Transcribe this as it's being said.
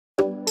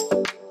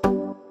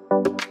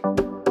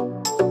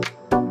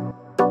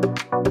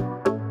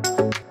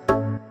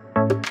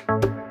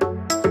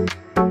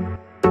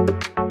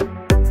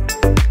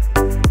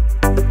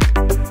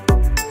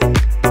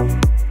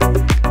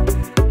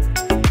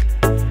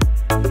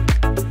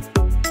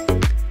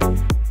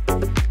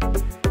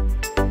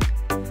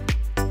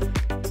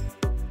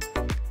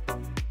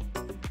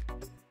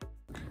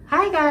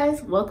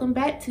welcome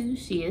back to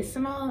She is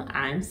Simone.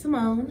 I'm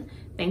Simone.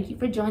 Thank you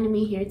for joining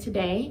me here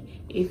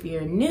today. If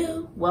you're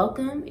new,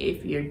 welcome.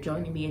 If you're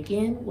joining me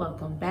again,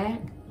 welcome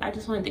back. I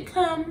just wanted to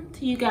come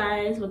to you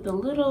guys with a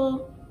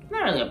little,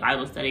 not really a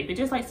Bible study, but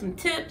just like some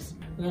tips.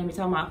 We're going to be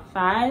talking about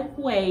 5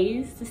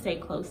 ways to stay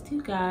close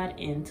to God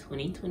in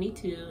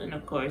 2022. And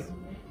of course,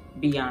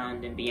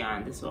 beyond and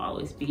beyond, this will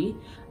always be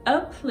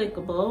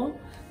applicable.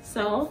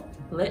 So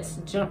let's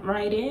jump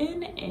right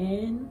in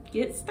and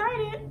get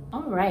started.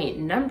 All right,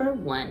 number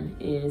 1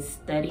 is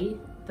study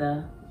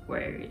the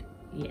word.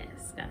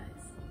 Yes, guys,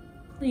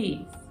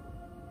 please,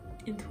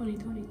 in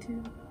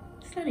 2022,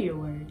 study your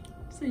word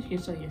so you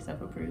can show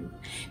yourself approved.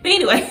 But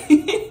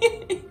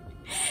anyway,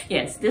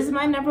 yes, this is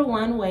my number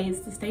 1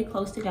 ways to stay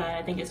close to God.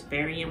 I think it's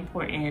very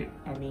important.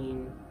 I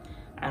mean,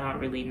 I don't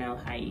really know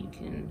how you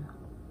can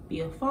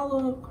be a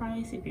follower of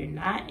Christ if you're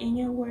not in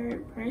your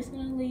word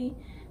personally.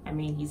 I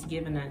mean, he's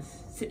given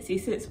us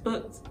 66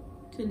 books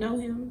to know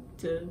him,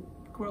 to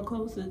grow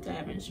closer, to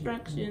have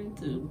instruction,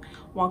 to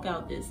walk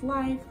out this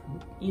life,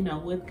 you know,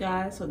 with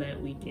God so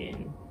that we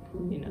can,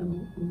 you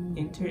know,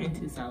 enter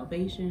into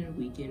salvation.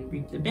 We can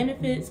reap the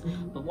benefits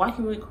of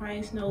walking with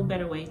Christ. No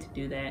better way to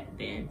do that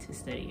than to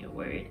study your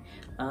word.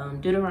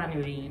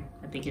 Deuteronomy,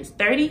 I think it's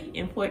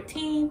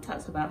 30:14,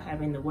 talks about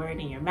having the word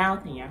in your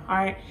mouth and your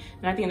heart.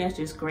 And I think that's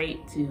just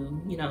great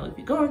to, you know, if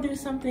you're going through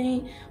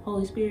something,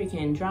 Holy Spirit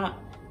can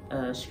drop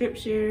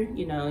scripture,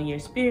 you know, in your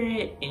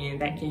spirit, and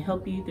that can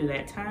help you through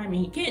that time. And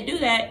he can't do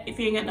that if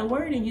you ain't got no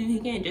word in you. He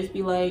can't just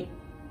be like,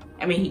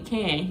 I mean, he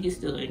can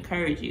still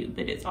encourage you,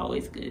 but it's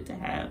always good to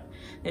have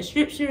the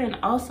scripture. And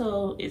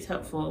also it's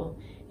helpful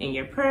in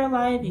your prayer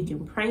life. You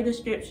can pray the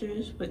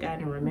scriptures, put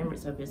God in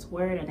remembrance of his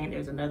word. I think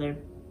there's another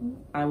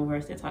Bible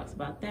verse that talks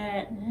about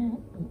that.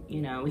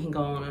 You know, we can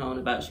go on and on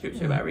about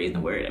scripture, about reading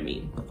the word. I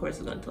mean, of course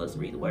it's going to tell us to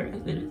read the word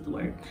because it is the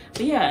word.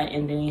 But yeah,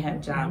 and then you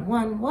have John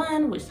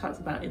 1:1, which talks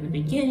about in the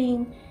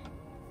beginning,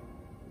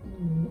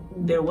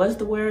 there was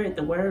the word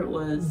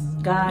was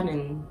God,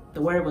 and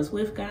the word was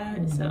with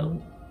God.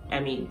 So,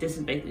 I mean, this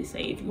is basically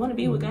saying, if you want to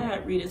be with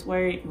God, read his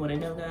word. If you want to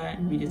know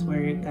God, read his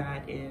word.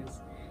 God is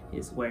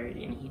his word,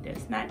 and he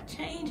does not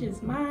change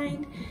his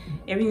mind.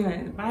 Everything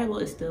in the Bible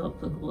is still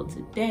applicable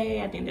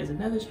today. I think there's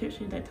another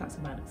scripture that talks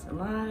about it's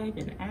alive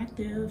and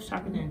active,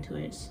 sharpened into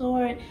a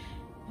sword,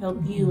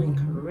 help you in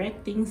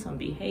correcting some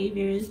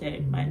behaviors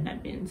that might not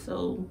have been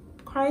so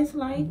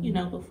Christ-like, you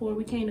know, before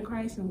we came to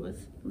Christ and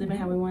was living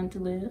how we wanted to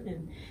live.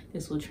 And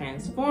this will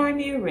transform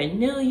you,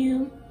 renew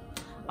you,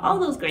 all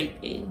those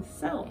great things.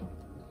 So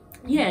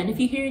yeah, and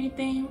if you hear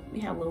anything, we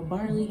have little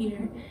Barley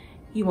here.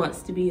 He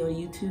wants to be on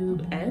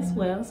YouTube as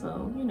well,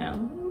 so, you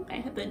know, I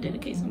have to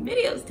dedicate some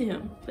videos to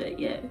him, but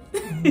yeah.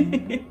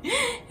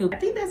 I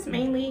think that's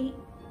mainly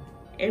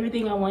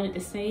everything I wanted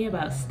to say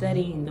about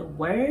studying the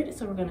word,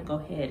 so we're gonna go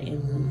ahead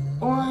and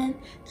move on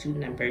to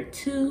number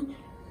 2,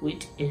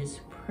 which is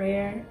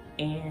prayer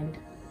and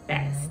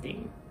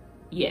fasting.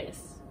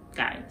 Yes,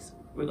 guys,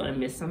 we're gonna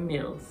miss some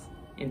meals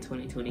in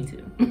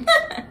 2022.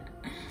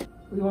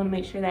 We want to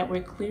make sure that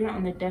we're clear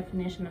on the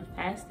definition of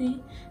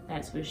fasting.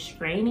 That's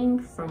restraining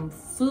from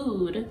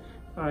food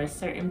for a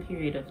certain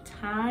period of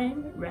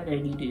time, whether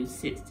you do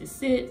 6 to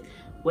 6,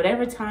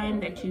 whatever time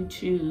that you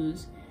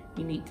choose,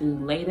 you need to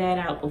lay that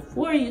out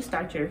before you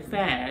start your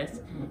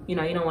fast. You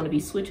know, you don't want to be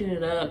switching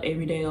it up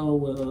every day. Oh,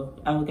 well,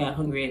 I got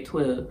hungry at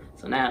 12,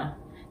 so now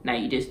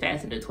you just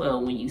fasted at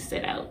 12 when you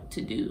set out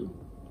to do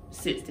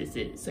 6 to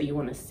 6. So you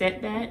want to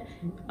set that,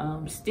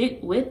 stick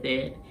with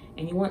it.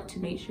 And you want to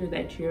make sure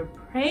that you're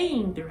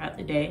praying throughout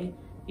the day.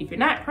 If you're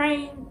not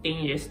praying, then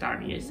you're just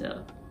starving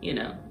yourself, you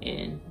know.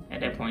 And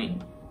at that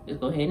point, just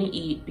go ahead and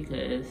eat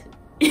because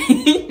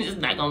it's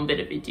not going to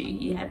benefit you.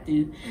 You have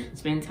to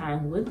spend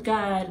time with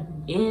God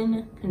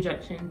in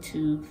conjunction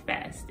to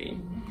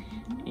fasting.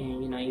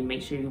 And, you know, you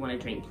make sure you want to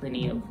drink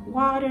plenty of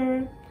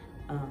water.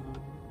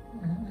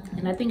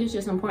 And I think it's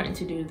just important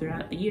to do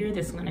throughout the year.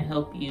 That's going to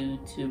help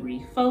you to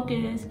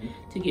refocus,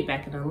 to get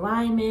back in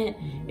alignment.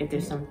 If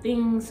there's some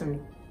things,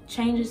 some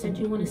changes that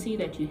you want to see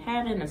that you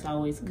haven't, it's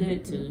always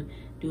good to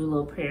do a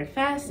little prayer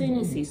fasting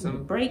and see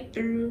some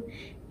breakthrough.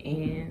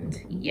 And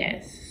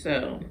yes,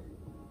 so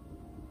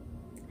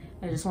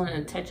I just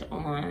wanted to touch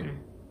on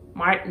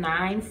Mark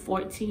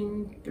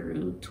 9:14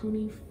 through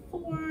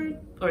 24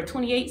 or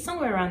 28,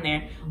 somewhere around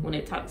there, when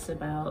it talks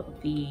about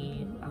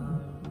the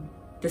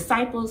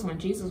disciples when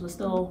Jesus was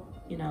still,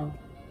 you know,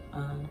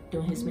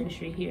 doing his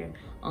ministry here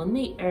on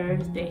the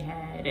earth. They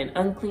had an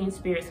unclean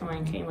spirit.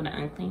 Someone came with an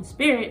unclean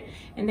spirit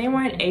and they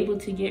weren't able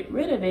to get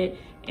rid of it.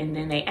 And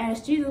then they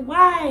asked Jesus,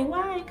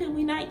 why could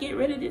we not get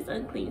rid of this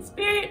unclean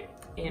spirit?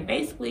 And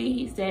basically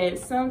he said,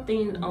 some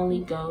things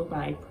only go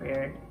by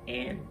prayer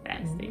and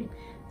fasting.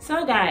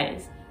 So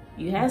guys,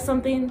 you have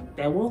something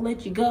that won't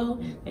let you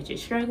go, that you're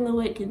struggling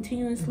with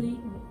continuously,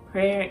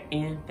 prayer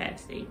and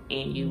fasting,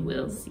 and you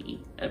will see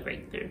a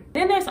breakthrough.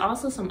 Then there's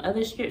also some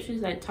other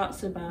scriptures that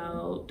talks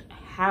about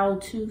how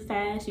to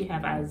fast. You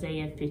have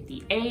Isaiah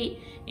 58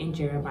 and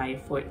Jeremiah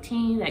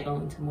 14 that go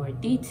into more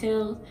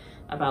details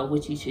about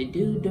what you should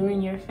do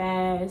during your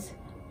fast.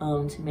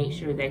 to make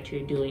sure that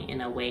you're doing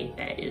in a way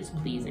that is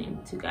pleasing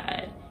to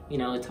God. You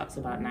know, it talks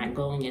about not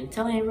going and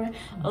telling everyone,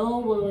 oh,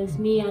 well, it's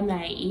me, I'm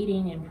not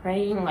eating and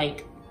praying.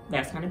 Like,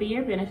 that's going to be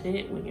your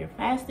benefit. When you're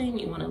fasting,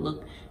 you want to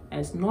look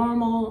as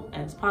normal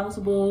as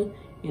possible.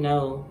 You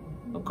know,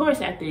 of course,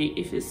 after,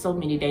 if it's so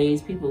many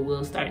days, people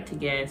will start to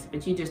guess,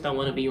 but you just don't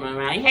want to be running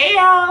around, hey,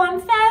 y'all,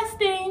 I'm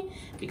fasting,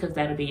 because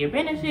that'll be your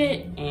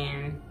benefit.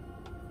 And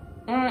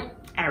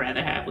I'd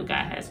rather have what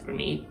God has for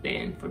me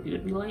than for people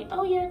to be like,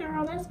 oh, yeah,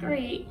 girl, that's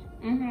great.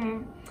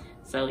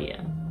 So,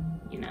 yeah.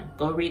 You know,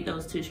 go read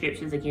those two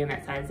scriptures again.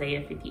 That's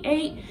Isaiah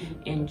 58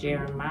 and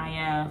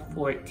Jeremiah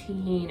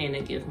 14, and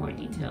it gives more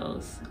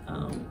details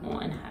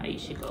on how you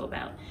should go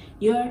about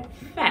your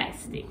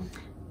fasting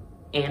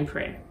and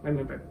prayer.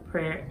 Remember,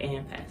 prayer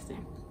and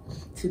fasting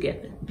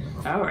together.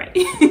 All right.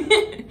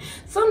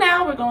 So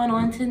now we're going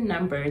on to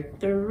number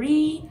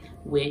 3,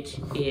 which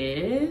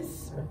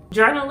is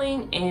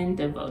journaling and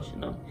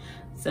devotional.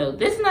 So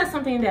this is not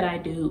something that I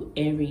do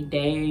every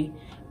day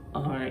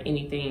or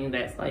anything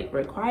that's like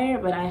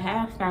required, but I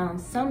have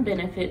found some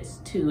benefits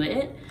to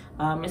it.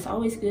 It's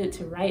always good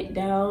to write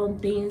down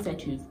things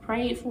that you've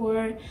prayed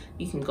for.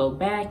 You can go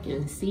back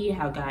and see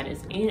how God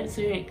has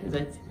answered, because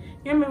if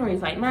your memory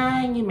is like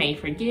mine, you may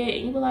forget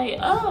and you'll be like,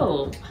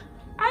 oh,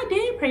 I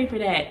did pray for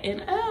that,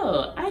 and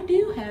oh, I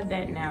do have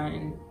that now.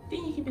 And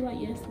then you can be like,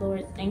 yes,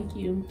 Lord, thank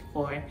you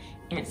for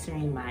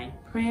answering my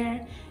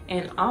prayer.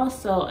 And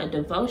also a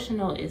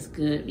devotional is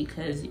good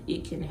because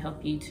it can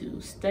help you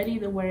to study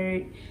the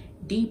word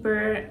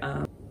deeper,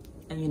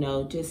 and you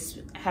know,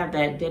 just have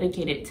that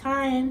dedicated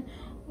time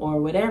or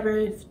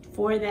whatever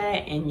for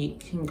that, and you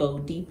can go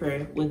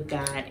deeper with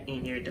God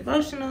in your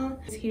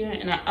devotional. It's here,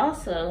 and I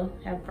also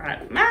have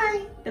brought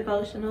my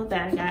devotional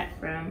that I got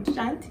from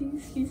Shanti.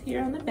 She's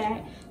here on the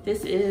back.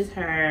 This is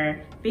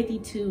her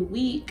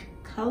 52-week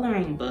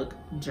coloring book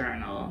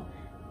journal,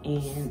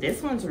 and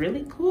this one's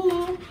really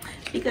cool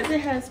because it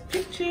has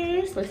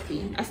pictures. Let's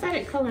see, I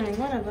started coloring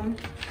one of them.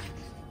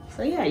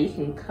 So yeah, you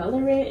can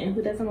color it, and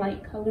who doesn't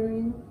like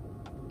coloring?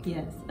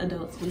 Yes,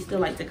 adults, we still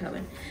like to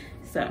color.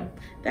 So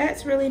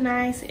that's really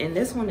nice, and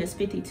this one is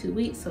 52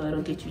 weeks, so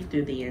it'll get you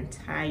through the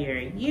entire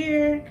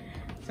year.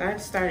 So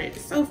I've started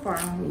so far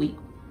on week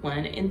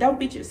 1, and don't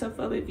beat yourself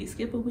up if you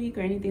skip a week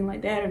or anything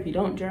like that, or if you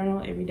don't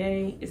journal every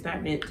day. It's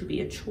not meant to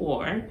be a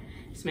chore.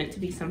 It's meant to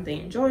be something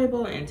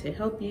enjoyable and to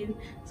help you.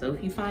 So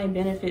if you find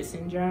benefits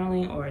in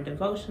journaling or a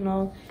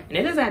devotional, and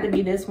it doesn't have to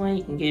be this one,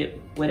 you can get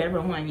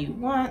whatever one you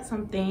want,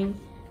 something.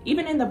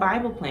 Even in the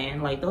Bible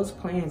plan, like those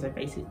plans are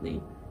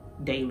basically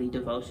daily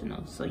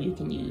devotionals. So you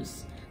can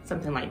use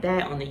something like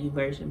that on the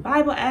YouVersion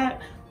Bible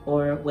app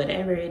or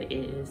whatever it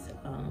is.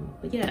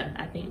 But yeah,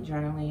 I think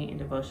journaling and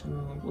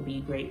devotional will be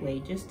a great way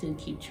just to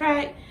keep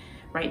track,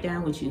 write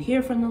down what you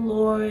hear from the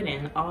Lord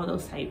and all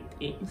those type of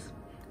things.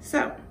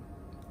 So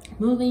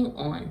moving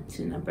on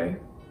to number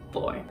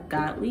 4,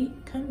 godly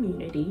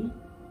community.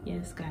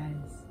 Yes,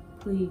 guys,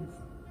 please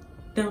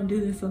don't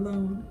do this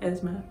alone,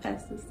 as my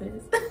pastor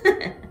says.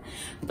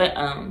 But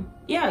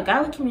yeah,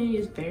 godly community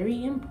is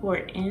very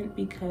important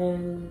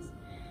because,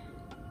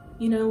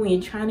 you know, when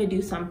you're trying to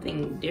do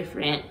something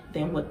different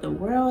than what the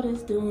world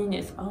is doing,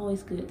 it's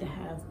always good to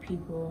have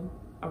people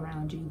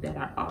around you that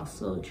are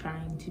also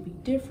trying to be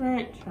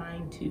different,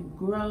 trying to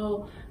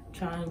grow,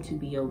 trying to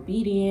be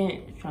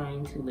obedient,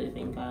 trying to live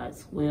in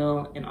God's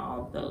will, and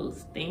all of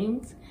those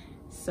things.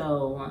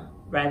 So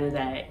rather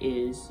that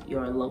is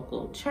your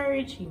local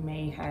church, you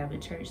may have a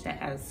church that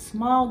has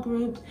small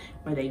groups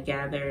where they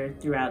gather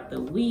throughout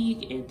the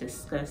week and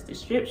discuss the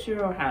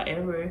scripture, or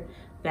however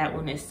that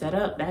one is set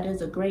up. That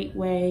is a great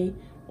way.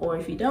 Or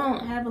if you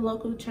don't have a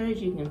local church,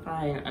 you can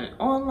find an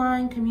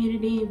online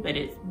community, but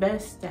it's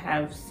best to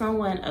have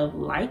someone of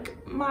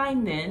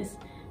like-mindedness.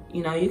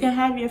 You know, you can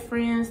have your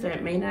friends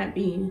that may not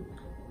be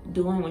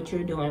doing what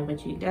you're doing,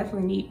 but you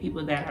definitely need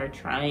people that are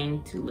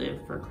trying to live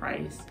for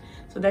Christ,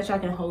 so that y'all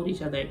can hold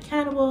each other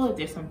accountable if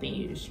there's something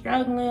you're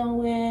struggling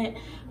with.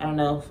 I don't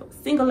know, for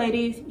single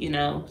ladies, you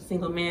know,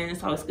 single men,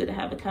 it's always good to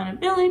have an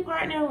accountability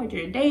partner when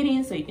you're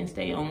dating, so you can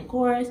stay on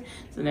course,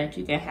 so that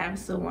you can have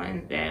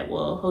someone that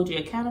will hold you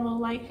accountable,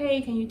 like,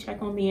 hey, can you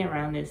check on me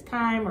around this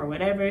time or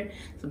whatever,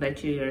 so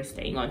that you're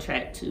staying on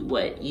track to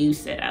what you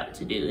set out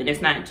to do. And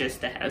it's not just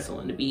to have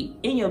someone to be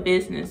in your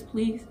business.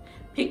 Please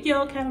pick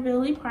your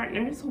accountability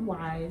partners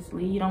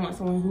wisely. You don't want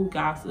someone who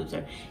gossips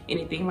or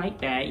anything like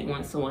that. You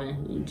want someone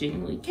who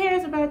genuinely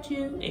cares about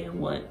you and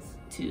wants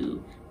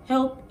to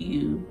help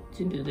you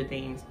to do the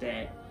things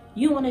that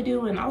you want to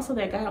do, and also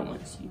that God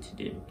wants you to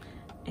do.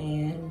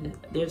 And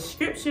there's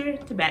scripture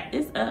to back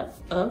this up,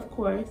 of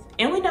course.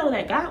 And we know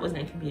that God was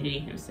in community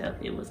himself.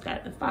 It was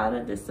God the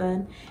Father, the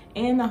Son,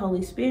 and the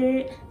Holy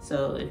Spirit.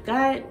 So if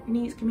God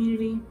needs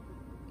community,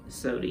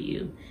 so do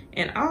you.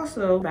 And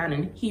also found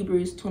in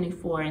Hebrews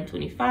 24 and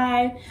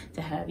 25,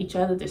 to have each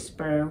other to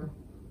spur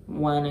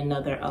one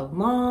another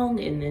along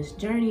in this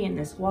journey, in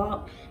this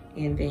walk.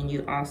 And then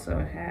you also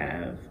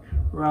have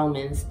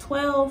Romans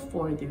 12,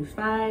 4 through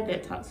 5,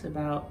 that talks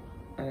about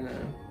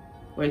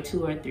where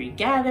 2 or 3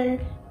 gather,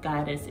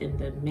 God is in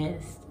the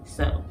midst.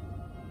 So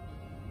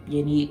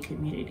you need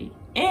community.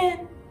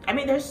 And I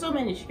mean, there's so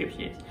many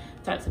scriptures.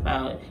 It talks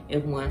about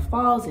if one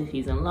falls, if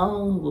he's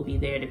alone, who will be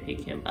there to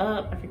pick him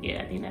up. I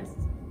forget, I think that's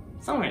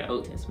somewhere in the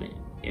Old Testament,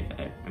 if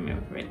I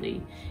remember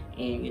correctly.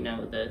 And you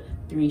know, the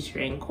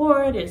 3-string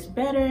cord is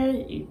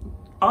better.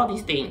 All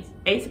these things.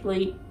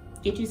 Basically,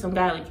 get you some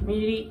godly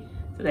community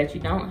so that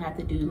you don't have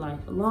to do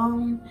life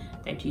alone,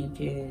 that you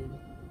can,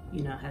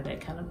 you know, have that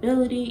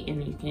accountability,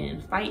 and you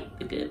can fight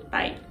the good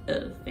fight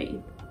of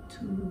faith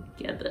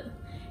together.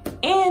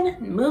 And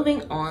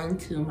moving on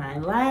to my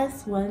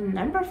last one,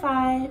 number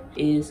 5,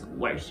 is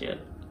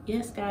worship.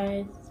 Yes,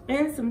 guys,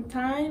 spend some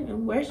time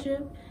in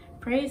worship.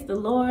 Praise the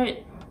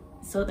Lord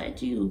so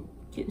that you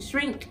can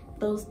shrink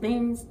those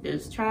things,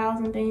 those trials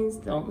and things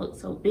don't look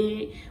so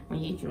big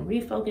when you can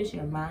refocus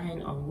your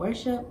mind on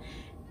worship.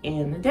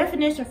 And the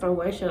definition for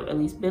worship, at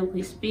least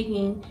biblically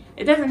speaking,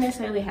 it doesn't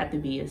necessarily have to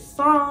be a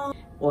song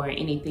or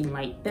anything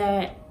like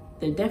that.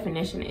 The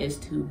definition is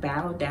to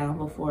bow down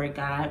before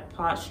God,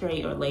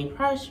 prostrate or lay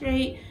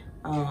prostrate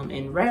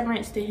in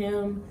reverence to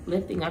him,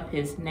 lifting up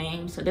his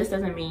name. So this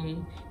doesn't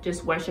mean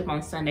just worship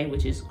on Sunday,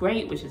 which is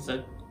great, which is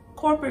a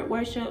corporate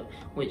worship,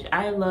 which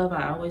I love.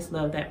 I always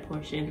love that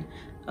portion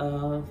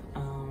of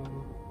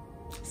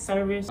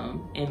service.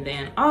 And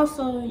then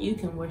also you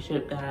can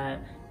worship God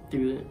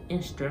through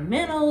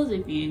instrumentals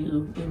if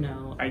you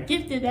know, are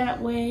gifted that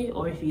way,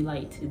 or if you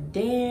like to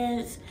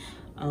dance,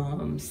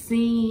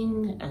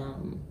 sing,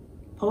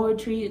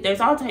 poetry.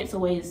 There's all types of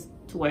ways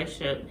to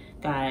worship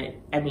God.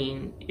 I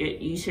mean,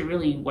 you should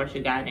really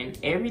worship God in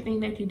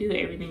everything that you do.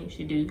 Everything you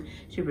should do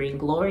should bring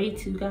glory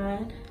to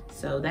God.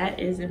 So that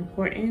is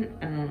important.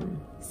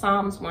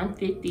 Psalms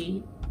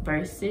 150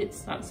 verse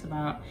 6 talks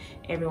about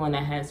everyone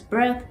that has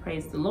breath,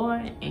 praise the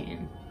Lord.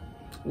 And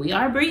we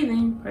are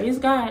breathing, praise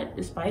God,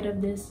 despite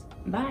of this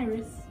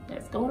virus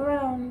that's going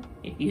around.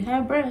 If you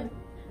have breath,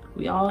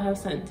 we all have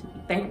something to be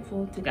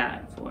thankful to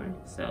God for.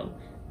 So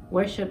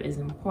worship is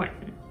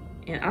important.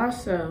 And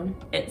also,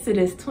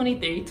 Exodus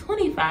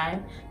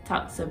 23:25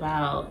 talks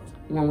about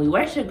when we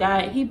worship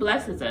God, he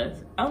blesses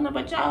us. I don't know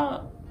about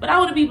y'all, but I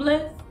want to be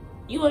blessed.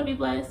 You want to be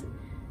blessed.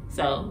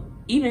 So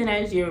even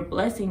as you're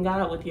blessing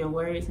God with your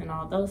words and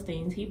all those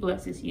things, he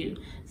blesses you.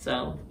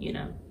 So, you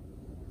know,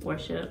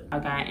 worship,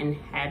 our God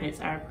inhabits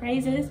our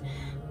praises.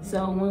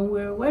 So when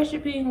we're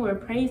worshiping, we're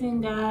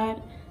praising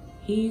God,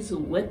 he's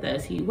with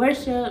us. He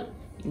worship,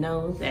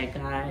 know that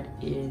God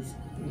is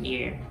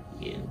near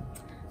you.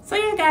 So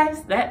yeah,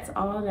 guys, that's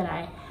all that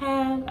I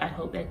have. I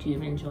hope that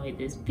you've enjoyed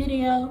this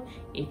video.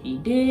 If you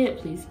did,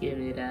 please give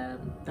it a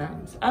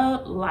thumbs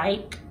up,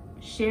 like,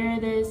 share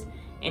this.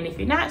 And if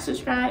you're not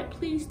subscribed,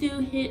 please do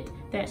hit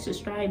that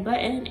subscribe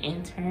button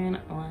and turn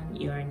on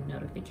your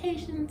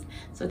notifications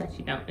so that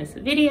you don't miss a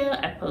video.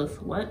 I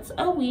post once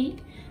a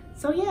week.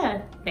 So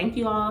yeah, thank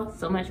you all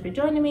so much for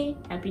joining me.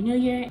 Happy New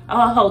Year.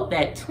 I hope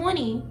that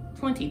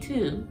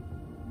 2022,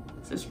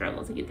 it's a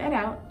struggle to get that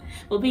out,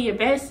 will be your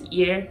best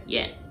year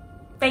yet.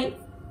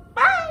 Thanks.